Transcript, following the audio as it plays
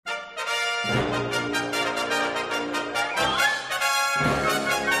Warning,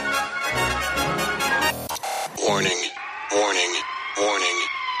 warning, warning, warning,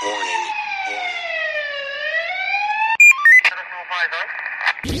 warning.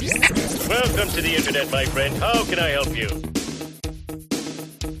 Welcome to the internet, my friend. How can I help you?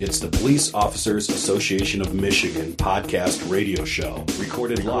 It's the Police Officers Association of Michigan podcast radio show,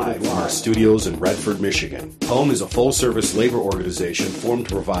 recorded live from our studios in Redford, Michigan. HOME is a full-service labor organization formed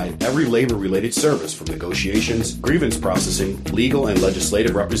to provide every labor-related service from negotiations, grievance processing, legal and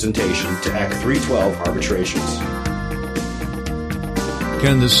legislative representation to Act 312 arbitrations.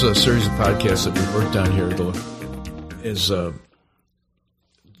 Ken, this series of podcasts that we've worked on here is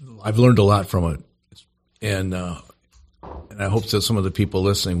I've learned a lot from it, and I hope that some of the people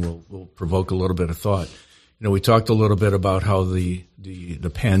listening will provoke a little bit of thought. You know, we talked a little bit about how the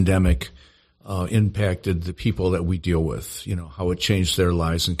pandemic impacted the people that we deal with, you know, how it changed their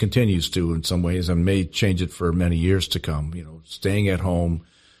lives and continues to in some ways and may change it for many years to come, you know, staying at home,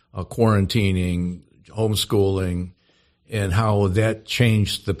 quarantining, homeschooling, and how that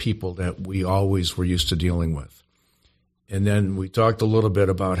changed the people that we always were used to dealing with. And then we talked a little bit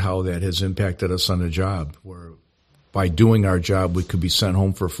about how that has impacted us on the job, where by doing our job, we could be sent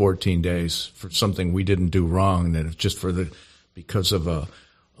home for 14 days for something we didn't do wrong, that it's just because of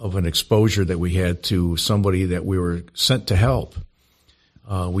an exposure that we had to somebody that we were sent to help.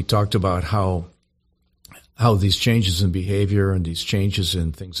 We talked about how these changes in behavior and these changes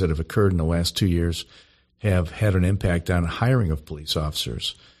in things that have occurred in the last 2 years have had an impact on hiring of police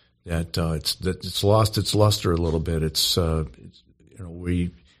officers. That it's lost its luster a little bit.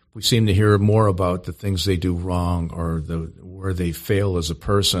 We seem to hear more about the things they do wrong or where they fail as a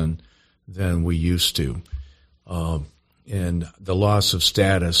person than we used to. And the loss of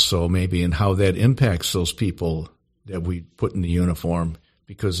status, so maybe, and how that impacts those people that we put in the uniform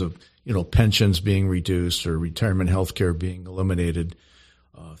because of, you know, pensions being reduced or retirement health care being eliminated,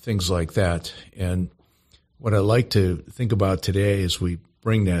 things like that. And what I like to think about today as we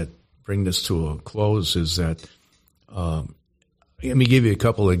bring this to a close is that let me give you a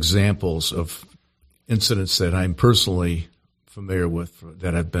couple of examples of incidents that I'm personally familiar with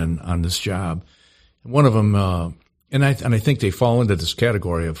that have been on this job. And one of them, and I think they fall into this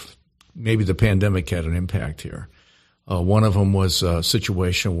category of maybe the pandemic had an impact here. One of them was a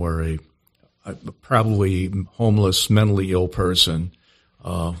situation where a probably homeless, mentally ill person,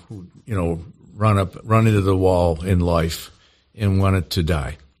 who, you know, run into the wall in life and wanted to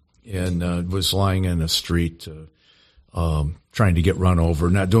die, and was lying in a street, trying to get run over,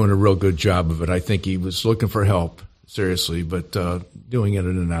 not doing a real good job of it. I think he was looking for help, seriously, but doing it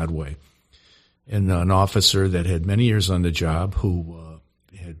in an odd way. And an officer that had many years on the job, who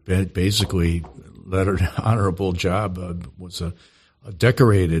had basically led an honorable job, was a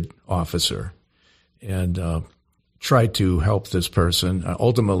decorated officer, and tried to help this person.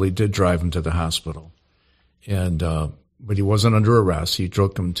 Ultimately did drive him to the hospital, but he wasn't under arrest. He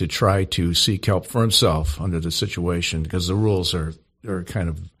took him to try to seek help for himself under the situation, because the rules are kind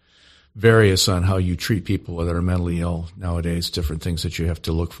of various on how you treat people that are mentally ill nowadays, different things that you have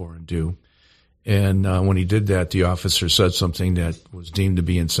to look for and do. And when he did that, the officer said something that was deemed to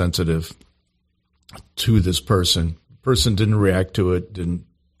be insensitive to this person. The person didn't react to it, didn't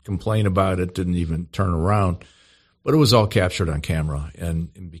complain about it, didn't even turn around, but it was all captured on camera. And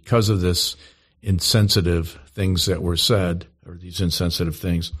because of this insensitive things that were said, or these insensitive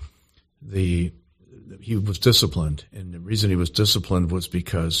things, he was disciplined. And the reason he was disciplined was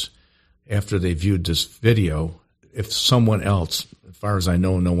because after they viewed this video, if someone else, as far as I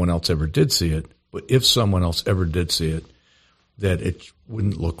know, no one else ever did see it, but if someone else ever did see it, that it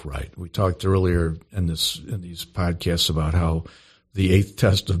wouldn't look right. We talked earlier in these podcasts about how the eighth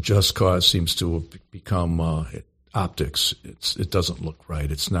test of just cause seems to have become optics. It doesn't look right.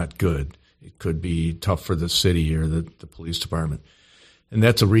 It's not good. It could be tough for the city or the police department. And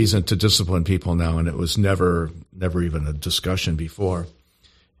that's a reason to discipline people now, and it was never even a discussion before.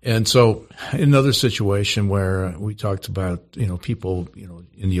 And so another situation where we talked about, you know, people, you know,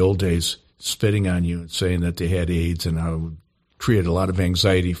 in the old days spitting on you and saying that they had AIDS, and how it would create a lot of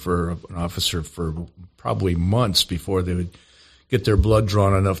anxiety for an officer for probably months before they would get their blood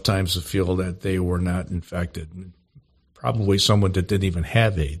drawn enough times to feel that they were not infected. Probably someone that didn't even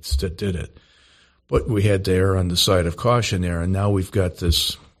have AIDS that did it. But we had to err on the side of caution there, and now we've got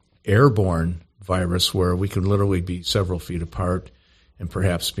this airborne virus where we can literally be several feet apart and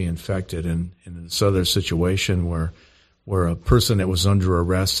perhaps be infected. And in this other situation where a person that was under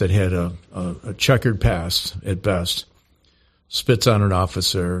arrest that had a checkered past at best spits on an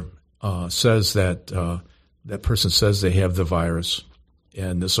officer, says that that person says they have the virus,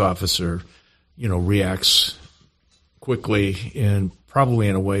 and this officer, reacts quickly and probably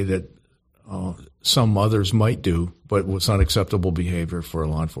in a way that some others might do, but was unacceptable behavior for a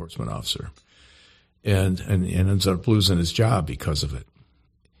law enforcement officer, and ends up losing his job because of it.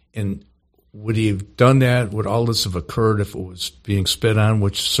 And would he have done that? Would all this have occurred if it was being spit on,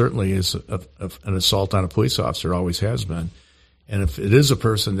 which certainly is an assault on a police officer, always has been. And if it is a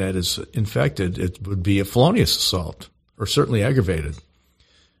person that is infected, it would be a felonious assault, or certainly aggravated.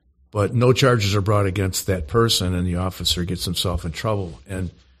 But no charges are brought against that person, and the officer gets himself in trouble.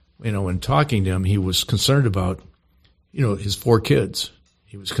 And, in talking to him, he was concerned about, his 4 kids.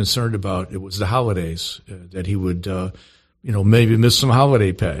 He was concerned about, it was the holidays, that he would, maybe miss some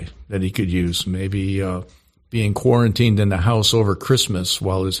holiday pay that he could use, maybe being quarantined in the house over Christmas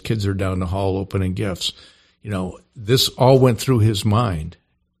while his kids are down the hall opening gifts. This all went through his mind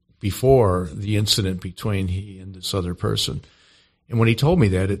before the incident between he and this other person. And when he told me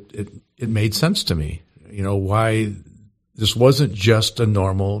that, it made sense to me, why this wasn't just a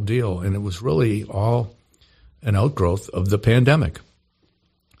normal deal. And it was really all an outgrowth of the pandemic.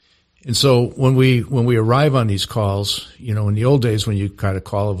 And so when we arrive on these calls, in the old days when you got a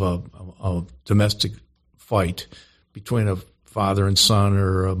call of a domestic fight between a father and son,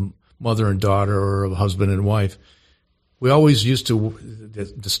 or a mother and daughter, or a husband and wife, we always used to,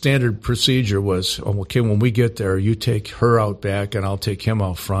 the standard procedure was, okay, when we get there, you take her out back and I'll take him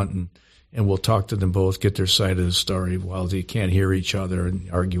out front, and we'll talk to them both, get their side of the story while they can't hear each other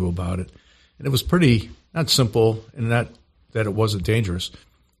and argue about it. And it was pretty, not simple, and not that it wasn't dangerous,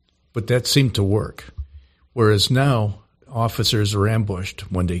 but that seemed to work. Whereas now, officers are ambushed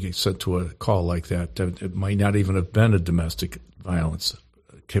when they get sent to a call like that. It might not even have been a domestic violence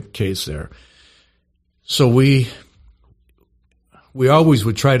case there. So we always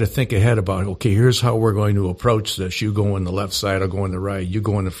would try to think ahead about, okay, here's how we're going to approach this. You go on the left side, I'll go on the right. You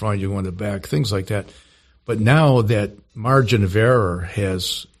go in the front, you go in the back, things like that. But now that margin of error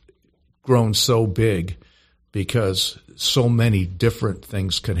has grown so big because so many different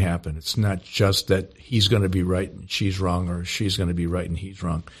things can happen. It's not just that he's going to be right and she's wrong, or she's going to be right and he's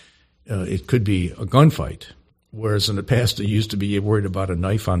wrong. It could be a gunfight, whereas in the past you used to be worried about a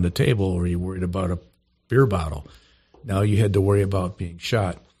knife on the table, or you worried about a beer bottle. Now you had to worry about being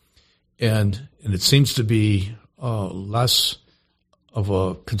shot. And it seems to be less of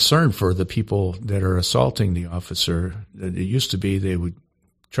a concern for the people that are assaulting the officer. It used to be they would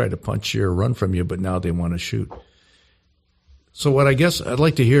try to punch you or run from you, but now they want to shoot. So what I guess I'd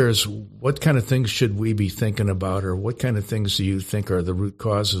like to hear is, what kind of things should we be thinking about, or what kind of things do you think are the root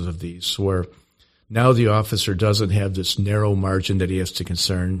causes of these, where now the officer doesn't have this narrow margin that he has to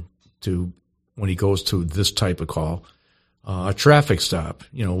concern to when he goes to this type of call. A traffic stop,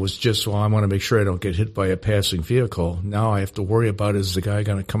 was just, I want to make sure I don't get hit by a passing vehicle. Now I have to worry about, is the guy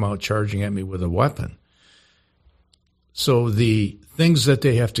going to come out charging at me with a weapon? So the things that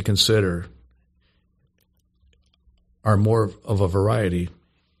they have to consider are more of a variety.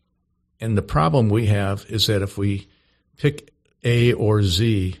 And the problem we have is that if we pick A or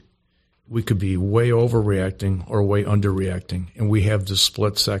Z, we could be way overreacting or way underreacting, and we have the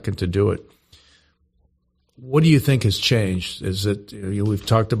split second to do it. What do you think has changed? Is it, we've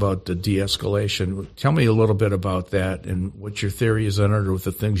talked about the de-escalation. Tell me a little bit about that and what your theory is on it, or with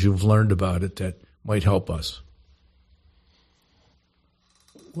the things you've learned about it that might help us.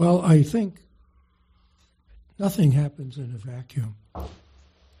 Well, I think nothing happens in a vacuum.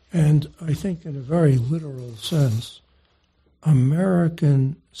 And I think in a very literal sense,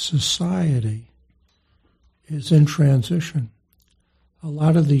 American society is in transition. A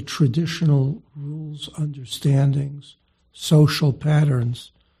lot of the traditional rules, understandings, social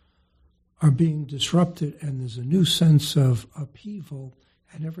patterns are being disrupted, and there's a new sense of upheaval,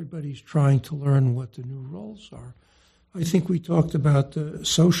 and everybody's trying to learn what the new roles are. I think we talked about the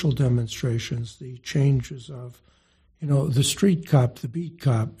social demonstrations, the changes of, the street cop, the beat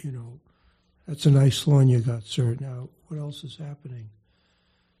cop, that's a nice lawn you got, sir. Now, what else is happening?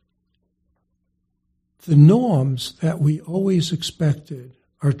 The norms that we always expected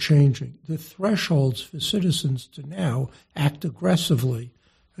are changing. The thresholds for citizens to now act aggressively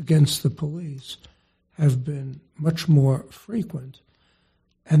against the police have been much more frequent.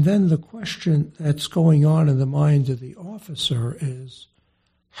 And then the question that's going on in the mind of the officer is,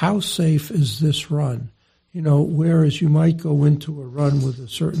 how safe is this run? Whereas you might go into a run with a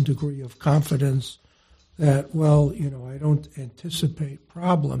certain degree of confidence that, I don't anticipate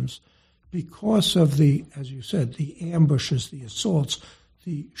problems, because of the, as you said, the ambushes, the assaults,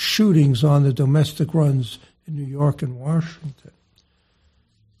 the shootings on the domestic runs in New York and Washington.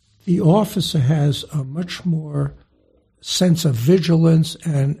 The officer has a much more sense of vigilance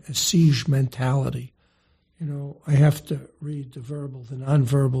and a siege mentality. I have to read the verbal, the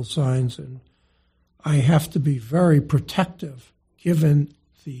nonverbal signs, and I have to be very protective given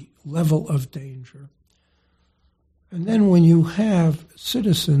the level of danger. And then when you have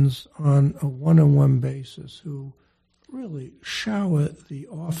citizens on a one-on-one basis who really shower the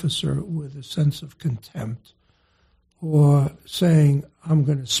officer with a sense of contempt or saying, I'm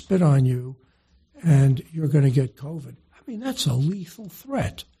going to spit on you and you're going to get COVID. I mean, that's a lethal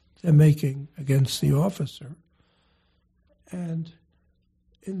threat they're making against the officer. And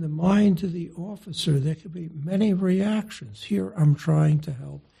in the mind of the officer, there could be many reactions. Here I'm trying to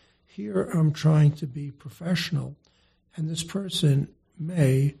help. Here I'm trying to be professional. And this person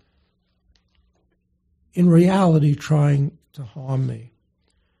may, in reality, trying to harm me.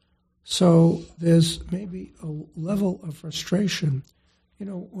 So there's maybe a level of frustration.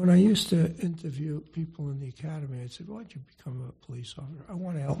 When I used to interview people in the academy, I said, why did you become a police officer? I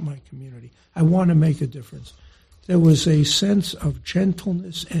want to help my community. I want to make a difference. There was a sense of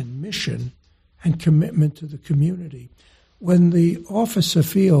gentleness and mission and commitment to the community. When the officer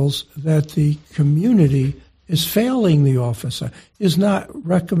feels that the community is failing the officer, is not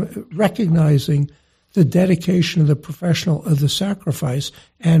recognizing the dedication of the professional, of the sacrifice,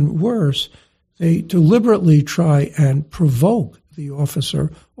 and worse, they deliberately try and provoke the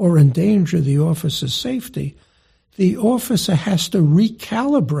officer or endanger the officer's safety, the officer has to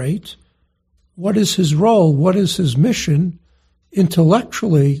recalibrate what is his role, what is his mission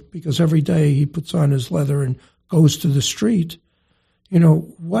intellectually, because every day he puts on his leather and goes to the street.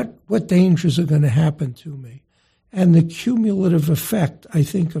 What dangers are going to happen to me? And the cumulative effect, I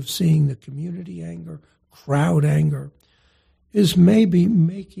think, of seeing the community anger, crowd anger, is maybe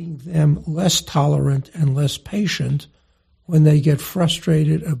making them less tolerant and less patient when they get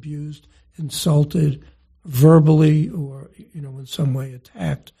frustrated, abused, insulted, verbally, or in some way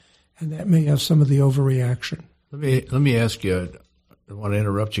attacked, and that may have some of the overreaction. Let me ask you. I want to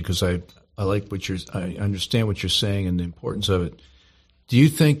interrupt you because I like I understand what you're saying and the importance of it. Do you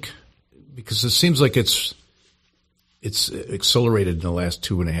think, because it seems like it's accelerated in the last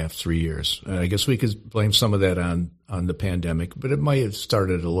 2.5, 3 years. I guess we could blame some of that on the pandemic, but it might have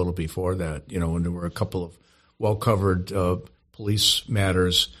started a little before that, when there were a couple of well-covered police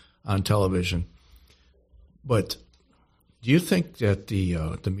matters on television. But do you think that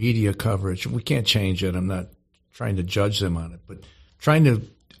the media coverage, we can't change it, I'm not trying to judge them on it, but trying to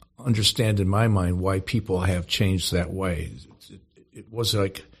understand in my mind why people have changed that way. It wasn't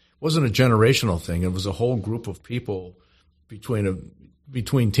a generational thing. It was a whole group of people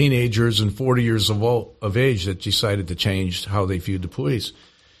between teenagers and 40 years of age that decided to change how they viewed the police.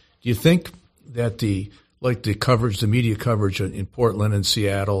 Do you think that the coverage, the media coverage in Portland and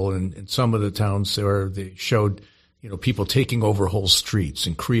Seattle and some of the towns where they showed, people taking over whole streets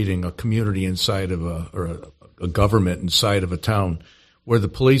and creating a community inside of a government inside of a town, where the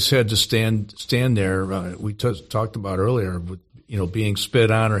police had to stand there? We talked about earlier with being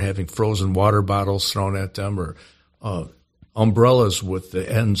spit on or having frozen water bottles thrown at them, or umbrellas with the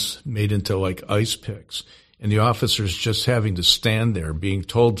ends made into like ice picks, and the officers just having to stand there, being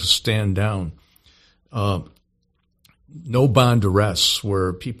told to stand down. No bond arrests,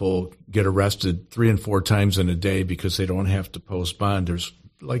 where people get arrested 3 and 4 times in a day because they don't have to post bond.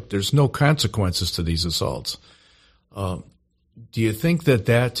 There's no consequences to these assaults. Do you think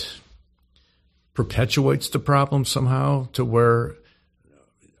that perpetuates the problem somehow, to where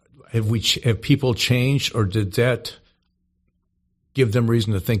have people changed, or did that give them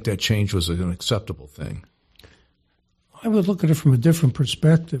reason to think that change was an acceptable thing? I would look at it from a different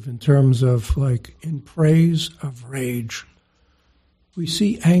perspective in terms of, in praise of rage. We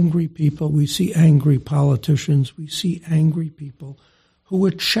see angry people, we see angry politicians, we see angry people who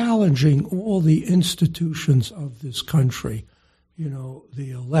are challenging all the institutions of this country,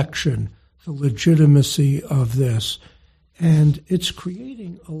 the election, the legitimacy of this. And it's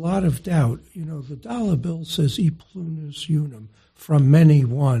creating a lot of doubt. The dollar bill says e pluribus unum, from many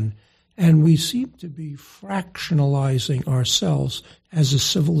one. And we seem to be fractionalizing ourselves as a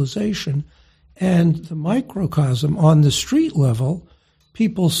civilization. And the microcosm on the street level,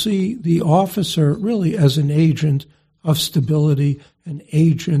 people see the officer really as an agent of stability, an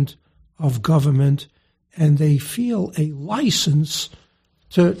agent of government, and they feel a license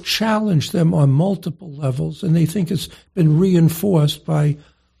to challenge them on multiple levels, and they think it's been reinforced by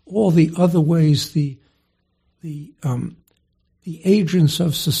all the other ways the agents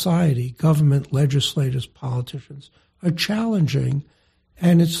of society, government, legislators, politicians, are challenging,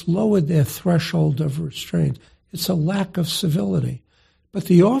 and it's lowered their threshold of restraint. It's a lack of civility. But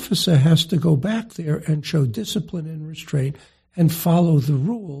the officer has to go back there and show discipline and restraint and follow the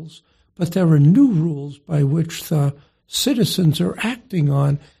rules. But there are new rules by which the citizens are acting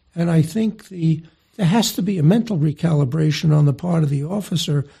on, and I think there has to be a mental recalibration on the part of the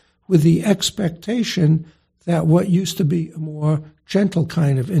officer with the expectation that what used to be a more gentle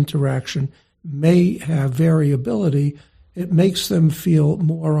kind of interaction may have variability. It makes them feel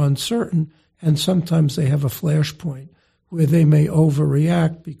more uncertain, and sometimes they have a flashpoint where they may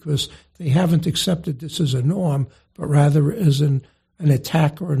overreact because they haven't accepted this as a norm, but rather as an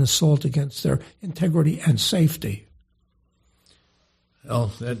attack or an assault against their integrity and safety.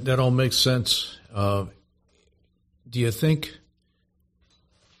 Well, that all makes sense. Do you think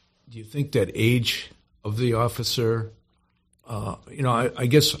that age of the officer, I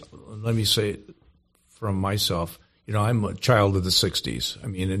guess, let me say it from myself, I'm a child of the 60s. I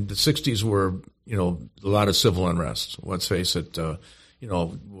mean, in the 60s were, a lot of civil unrest. Let's face it,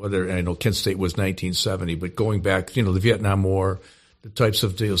 whether, I know Kent State was 1970, but going back, the Vietnam War, the types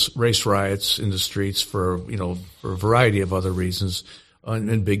of these race riots in the streets for a variety of other reasons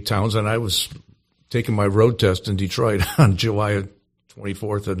in big towns. And I was taking my road test in Detroit on July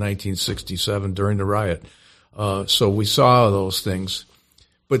 24th of 1967 during the riot. So we saw those things,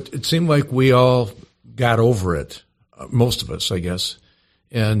 but it seemed like we all got over it, most of us, I guess.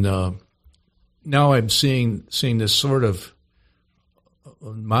 And now I'm seeing this sort of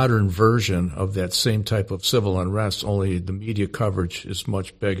modern version of that same type of civil unrest, only the media coverage is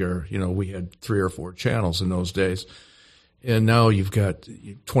much bigger. We had 3 or 4 channels in those days, and now you've got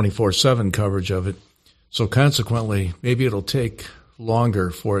 24/7 coverage of it. So consequently, maybe it'll take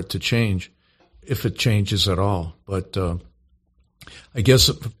longer for it to change, if it changes at all. But I guess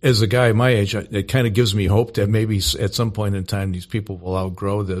as a guy my age, it kind of gives me hope that maybe at some point in time these people will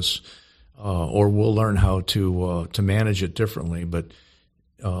outgrow this, or will learn how to manage it differently. But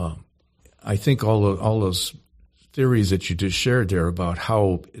I think all those theories that you just shared there about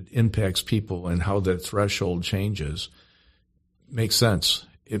how it impacts people and how that threshold changes makes sense.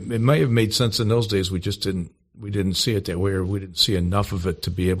 It might have made sense in those days. We just didn't see it that way, or we didn't see enough of it to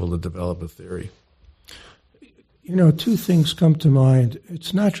be able to develop a theory. 2 things come to mind.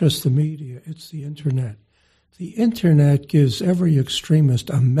 It's not just the media, it's the Internet. The Internet gives every extremist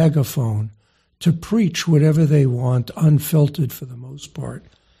a megaphone to preach whatever they want, unfiltered for the most part.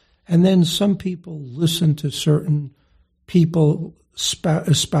 And then some people listen to certain people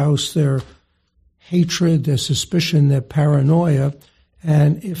espouse their hatred, their suspicion, their paranoia.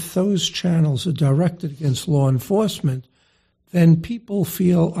 And if those channels are directed against law enforcement, then people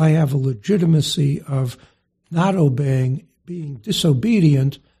feel I have a legitimacy of not obeying, being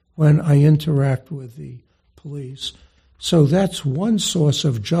disobedient when I interact with the police. So that's one source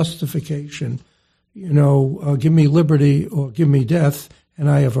of justification. Give me liberty or give me death, and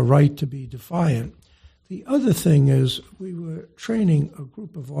I have a right to be defiant. The other thing is we were training a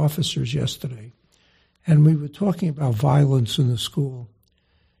group of officers yesterday, and we were talking about violence in the school.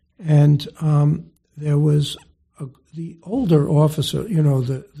 And there was the older officer,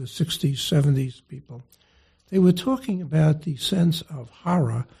 the 60s, 70s people. They were talking about the sense of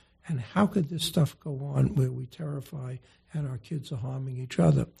horror and how could this stuff go on where we terrify and our kids are harming each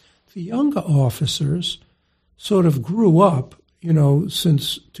other. The younger officers sort of grew up,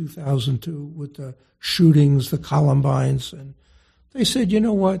 since 2002 with the shootings, the Columbines, and they said,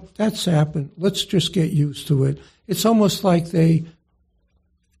 what, that's happened. Let's just get used to it. It's almost like they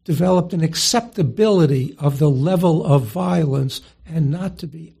developed an acceptability of the level of violence and not to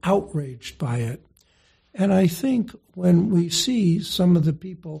be outraged by it. And I think when we see some of the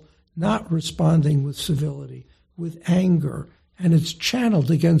people not responding with civility, with anger, and it's channeled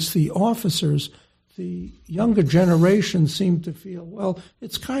against the officers, the younger generation seem to feel, well,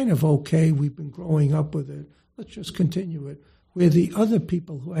 it's kind of okay. We've been growing up with it. Let's just continue it. Where the other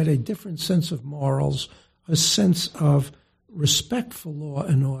people who had a different sense of morals, a sense of respect for law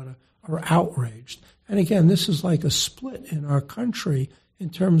and order, are outraged. And again, this is like a split in our country in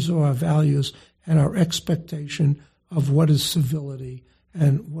terms of our values and our expectation of what is civility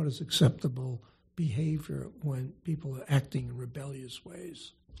and what is acceptable behavior when people are acting in rebellious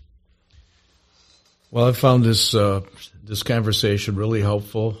ways. Well, I found this conversation really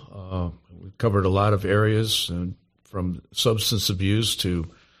helpful. We covered a lot of areas, from substance abuse to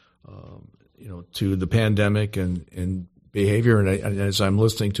to the pandemic and behavior. And as I'm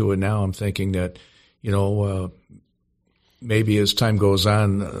listening to it now, I'm thinking that maybe as time goes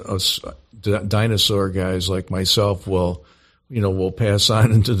on, us dinosaur guys like myself will pass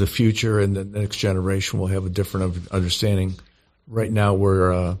on into the future, and the next generation will have a different understanding. Right now,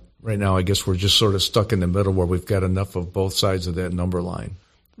 we're right now, I guess we're just sort of stuck in the middle where we've got enough of both sides of that number line.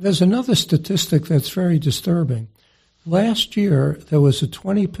 There's another statistic that's very disturbing. Last year, there was a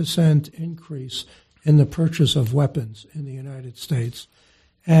 20% increase in the purchase of weapons in the United States.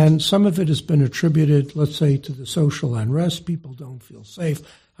 And some of it has been attributed, let's say, to the social unrest. People don't feel safe.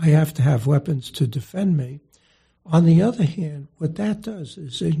 I have to have weapons to defend me. On the other hand, what that does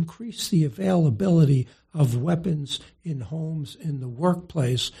is increase the availability of weapons in homes, in the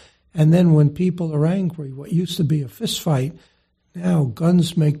workplace. And then when people are angry, what used to be a fist fight, now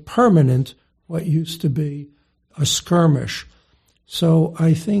guns make permanent what used to be a skirmish. So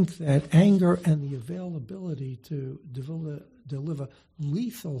I think that anger and the availability to deliver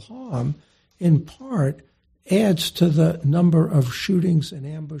lethal harm, in part, adds to the number of shootings and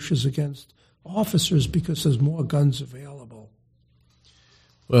ambushes against officers because there's more guns available.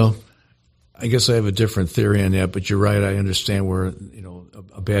 Well, I guess I have a different theory on that, but you're right. I understand where,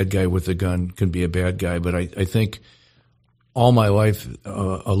 a bad guy with a gun can be a bad guy, but I think all my life,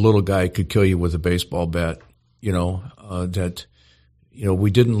 a little guy could kill you with a baseball bat,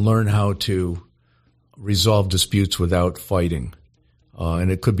 we didn't learn how to resolve disputes without fighting.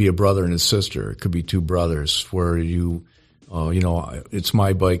 And it could be a brother and a sister. It could be two brothers where it's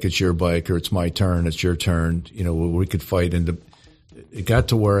my bike, it's your bike, or it's my turn, it's your turn. We could fight. And it got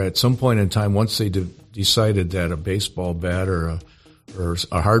to where at some point in time, once they decided that a baseball bat or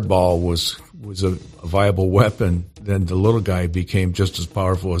a hard ball was a viable weapon, then the little guy became just as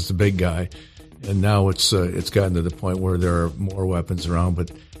powerful as the big guy. And now it's gotten to the point where there are more weapons around.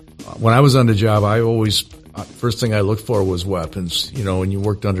 But when I was on the job, first thing I looked for was weapons. When you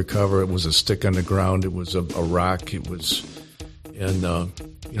worked undercover, it was a stick on the ground, it was a rock, I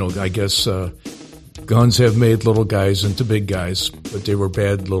guess guns have made little guys into big guys, but they were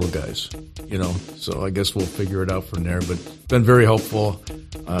bad little guys. So I guess we'll figure it out from there. But it's been very helpful.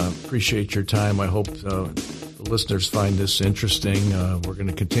 Appreciate your time. I hope the listeners find this interesting. We're going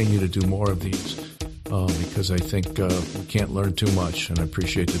to continue to do more of these because I think we can't learn too much, and I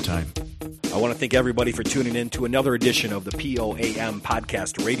appreciate the time. I want to thank everybody for tuning in to another edition of the POAM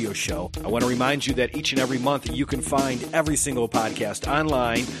Podcast Radio Show. I want to remind you that each and every month you can find every single podcast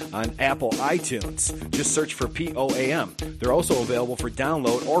online on Apple iTunes. Just search for POAM. They're also available for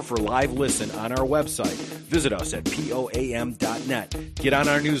download or for live listen on our website. Visit us at POAM.net. Get on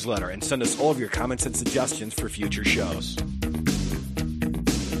our newsletter and send us all of your comments and suggestions for future shows.